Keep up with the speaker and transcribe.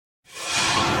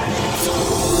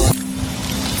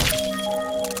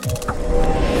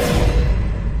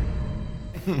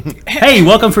Hey,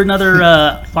 welcome for another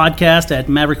podcast at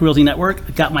Maverick Realty Network.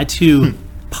 I've got my two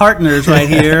partners right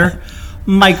here,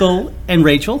 Michael and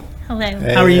Rachel. Hello.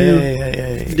 How are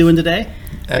you doing today?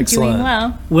 Excellent. Doing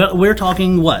well. Well, we're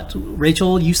talking what?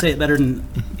 Rachel, you say it better than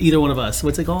either one of us.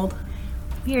 What's it called?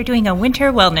 We are doing a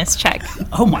winter wellness check.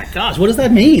 Oh my gosh, what does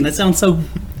that mean? That sounds so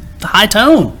high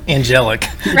tone. Angelic.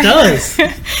 It does.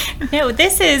 No,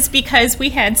 this is because we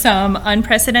had some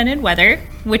unprecedented weather,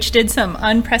 which did some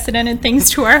unprecedented things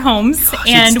to our homes. Gosh,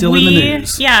 it's still in the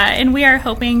news. And we are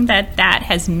hoping that that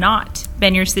has not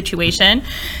been your situation.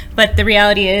 But the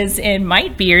reality is it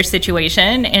might be your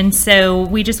situation. And so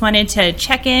we just wanted to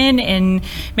check in and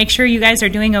make sure you guys are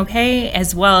doing okay,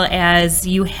 as well as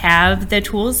you have the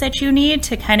tools that you need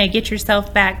to kind of get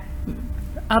yourself back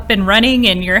up and running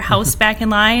and your house back in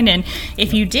line. And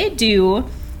if you did do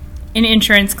an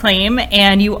insurance claim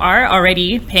and you are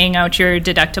already paying out your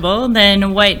deductible,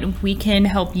 then what we can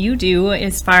help you do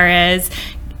as far as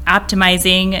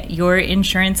optimizing your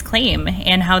insurance claim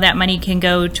and how that money can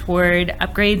go toward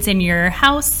upgrades in your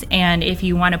house. And if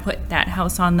you want to put that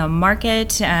house on the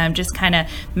market, just kind of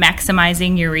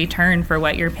maximizing your return for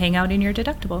what you're paying out in your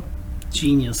deductible.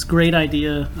 Genius. Great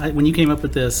idea. When you came up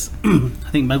with this, I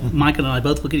think Michael and I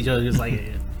both look at each other and was like,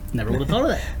 never would have thought of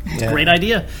that. It's a great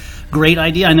idea. Great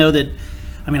idea. I know that,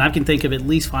 I can think of at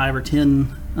least 5 or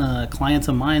 10 clients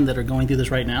of mine that are going through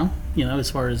this right now, as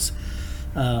far as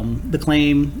the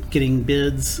claim, getting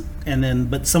bids, and then,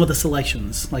 but some of the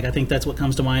selections, I think that's what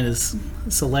comes to mind is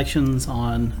selections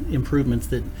on improvements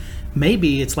that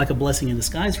maybe it's like a blessing in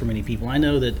disguise for many people. I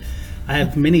know that I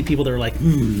have many people that are like,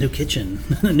 new kitchen,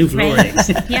 new flooring.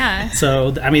 Yeah.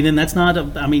 So, then that's not,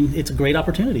 it's a great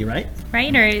opportunity, right?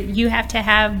 Right, or you have to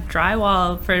have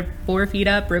drywall for 4 feet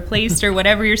up replaced or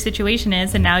whatever your situation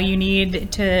is, and now you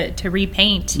need to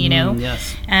repaint,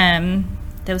 Yes.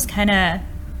 Those kind of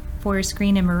forest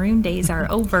green and maroon days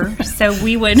are over, so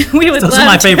we would those love are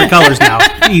my favorite colors now.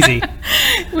 Easy.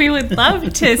 We would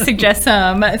love to suggest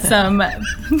some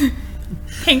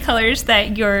paint colors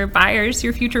that your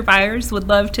future buyers would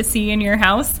love to see in your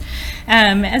house,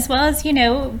 as well as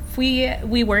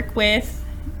we work with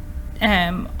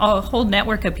a whole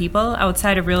network of people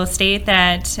outside of real estate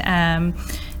that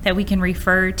we can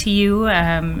refer to you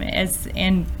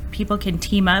and people can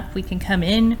team up. We can come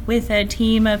in with a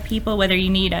team of people, whether you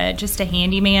need just a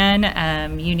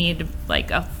handyman, you need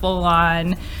a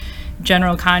full-on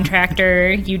general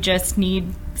contractor, you just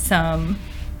need some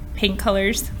paint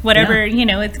colors, whatever,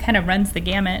 it kind of runs the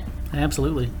gamut.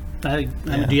 Absolutely. Do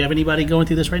you have anybody going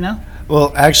through this right now?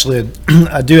 Well, actually,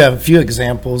 I do have a few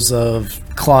examples of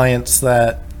clients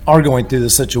that are going through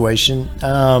the situation,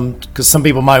 because some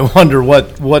people might wonder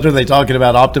what are they talking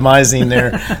about optimizing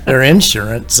their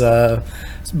insurance,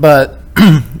 but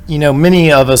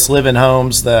many of us live in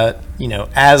homes that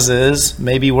as is,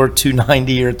 maybe we're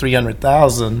 $290,000 or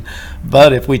 $300,000,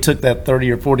 but if we took that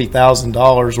 $30,000 or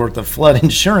 $40,000 worth of flood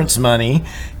insurance money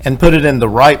and put it in the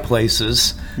right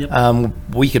places, yep.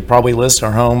 We could probably list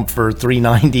our home for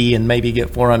 $390,000 and maybe get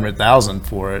 $400,000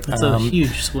 for it. That's a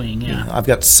huge swing. Yeah, I've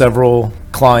got several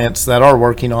clients that are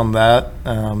working on that.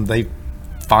 They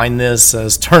find this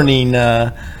as turning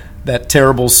that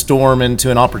terrible storm into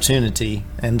an opportunity,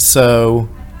 and so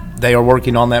they are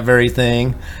working on that very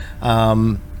thing.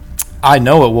 I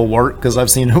know it will work because I've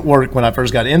seen it work when I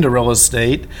first got into real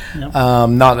estate. Yep.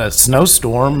 Not a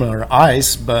snowstorm or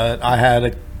ice, but I had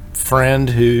a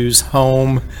friend whose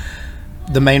home,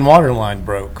 the main water line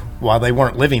broke while they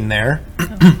weren't living there.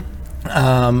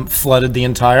 Flooded the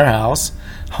entire house.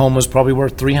 Home was probably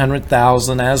worth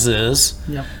 $300,000 as is.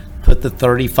 Yep. Put the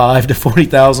 $35,000 to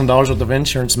 $40,000 worth of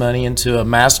insurance money into a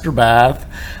master bath,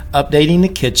 updating the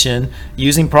kitchen,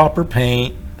 using proper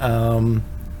paint,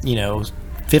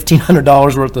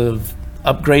 $1,500 worth of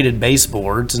upgraded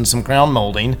baseboards and some crown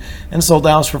molding, and sold the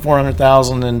house for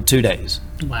 $400,000 in 2 days.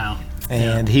 Wow.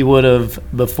 And he would have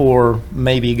before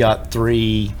maybe got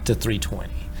 $300,000 to $320,000.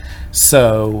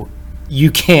 So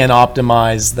you can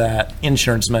optimize that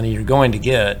insurance money you're going to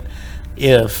get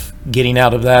if getting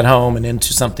out of that home and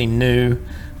into something new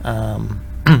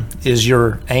is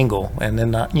your angle. And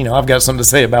then I've got something to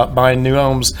say about buying new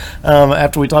homes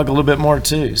after we talk a little bit more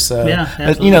too. So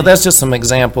that's just some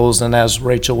examples. And as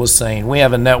Rachel was saying, we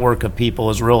have a network of people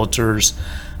as realtors,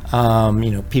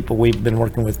 people we've been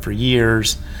working with for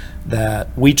years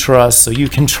that we trust, so you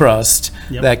can trust,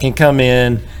 yep. that can come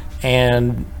in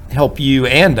and help you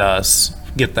and us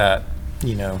get that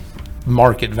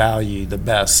market value, the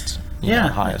best,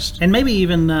 highest. And maybe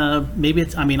even maybe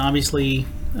it's obviously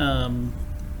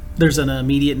there's an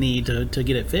immediate need to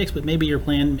get it fixed, but maybe your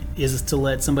plan is to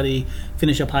let somebody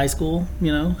finish up high school,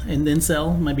 and then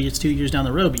sell. Maybe it's 2 years down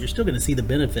the road, but you're still going to see the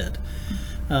benefit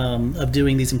of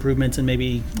doing these improvements, and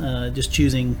maybe just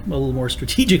choosing a little more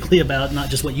strategically about not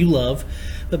just what you love,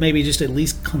 but maybe just at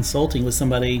least consulting with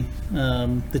somebody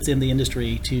that's in the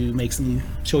industry to make some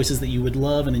choices that you would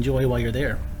love and enjoy while you're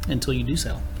there until you do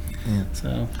sell. Yeah.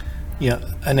 So,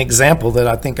 an example that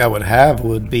I think I would have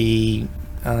would be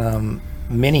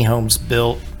many homes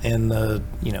built in the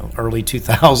early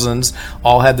 2000s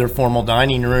all had their formal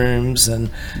dining rooms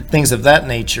and things of that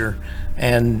nature.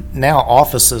 And now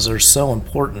offices are so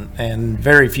important, and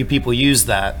very few people use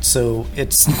that. So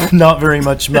it's not very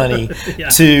much money Yeah.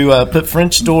 to put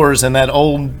French doors in that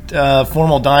old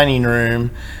formal dining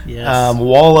room, Yes.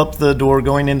 wall up the door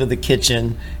going into the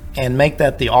kitchen, and make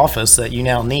that the office that you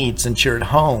now need since you're at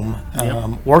home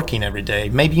working every day.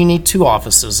 Maybe you need 2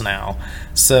 offices now.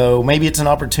 So maybe it's an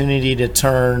opportunity to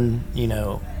turn,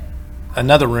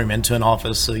 another room into an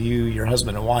office, so your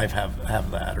husband and wife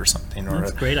have that or something.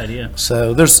 That's a great idea.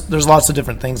 So there's lots of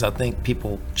different things I think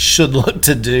people should look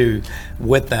to do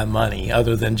with that money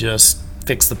other than just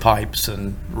fix the pipes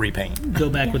and repaint. Go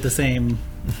back with the same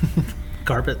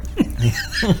carpet.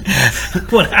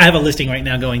 Well, I have a listing right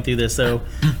now going through this, so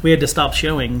we had to stop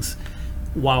showings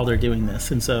while they're doing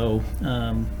this, and so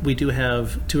we do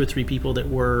have 2 or 3 people that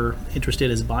were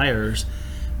interested as buyers,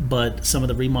 but some of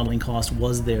the remodeling cost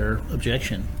was their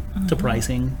objection to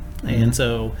pricing, and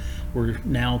so we're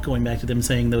now going back to them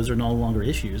saying those are no longer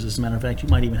issues. As a matter of fact, you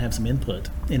might even have some input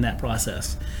in that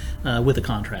process with the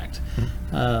contract.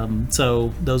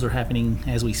 So those are happening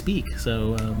as we speak.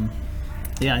 So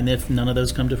and if none of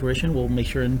those come to fruition, we'll make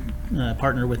sure and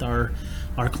partner with our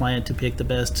client to pick the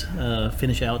best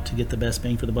finish out to get the best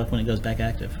bang for the buck when it goes back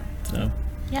active. So.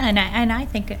 Yeah, and I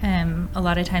think a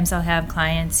lot of times I'll have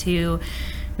clients who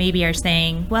maybe are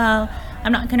saying, well,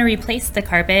 I'm not going to replace the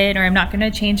carpet, or I'm not going to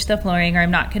change the flooring, or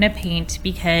I'm not going to paint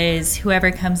because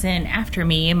whoever comes in after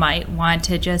me might want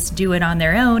to just do it on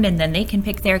their own, and then they can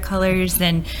pick their colors,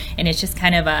 and it's just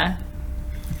kind of a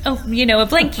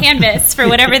blank canvas for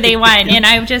whatever they want. And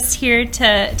I'm just here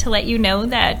to let you know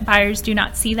that buyers do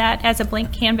not see that as a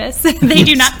blank canvas. They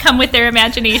do not come with their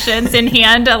imaginations in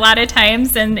hand a lot of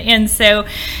times. And so,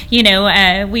 we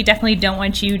definitely don't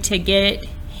want you to get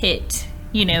hit,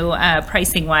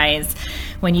 pricing wise,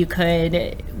 when you could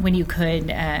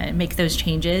make those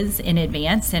changes in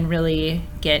advance and really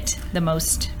get the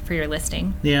most for your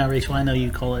listing. Yeah, Rachel, I know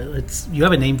you call it. You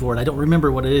have a name for it. I don't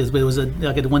remember what it is, but it was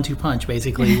like a 1-2 punch,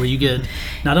 basically, where you get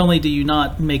not only do you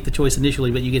not make the choice initially,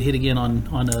 but you get hit again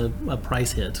on a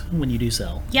price hit when you do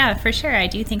sell. Yeah, for sure. I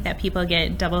do think that people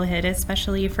get double hit,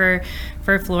 especially for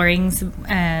floorings.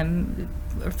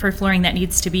 For flooring that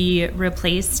needs to be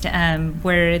replaced,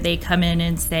 where they come in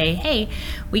and say, hey,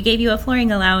 we gave you a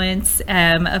flooring allowance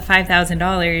of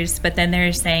 $5,000, but then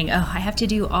they're saying, oh, I have to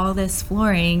do all this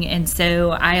flooring, and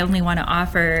so I only want to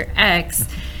offer X,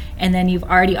 and then you've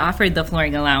already offered the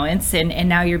flooring allowance, and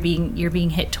now you're being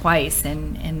hit twice,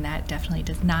 and that definitely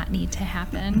does not need to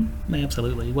happen.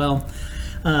 Absolutely. Well,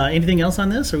 anything else on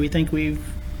this, or we think we've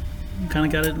kind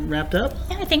of got it wrapped up?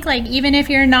 Yeah, I think even if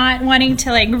you're not wanting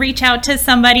to reach out to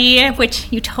somebody,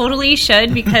 which you totally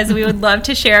should, because we would love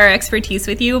to share our expertise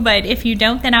with you, but if you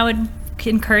don't, then I would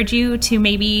encourage you to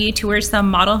maybe tour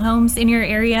some model homes in your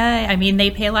area. I mean,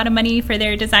 they pay a lot of money for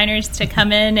their designers to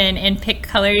come in and pick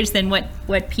colors and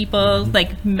what people,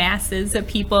 masses of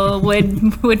people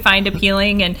would find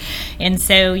appealing, and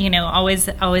so always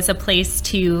a place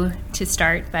to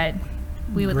start, but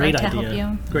we would like to help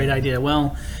you. Great idea.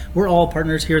 Well, we're all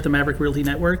partners here at the Maverick Realty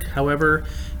Network. However,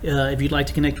 if you'd like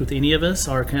to connect with any of us,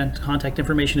 our contact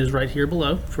information is right here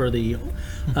below for the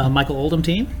Michael Oldham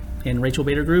team and Rachel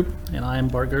Bader Group. And I am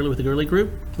Bart Gurley with the Gurley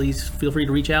Group. Please feel free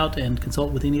to reach out and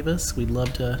consult with any of us. We'd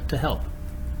love to help.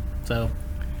 So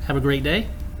have a great day.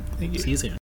 Thank you. See you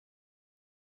soon.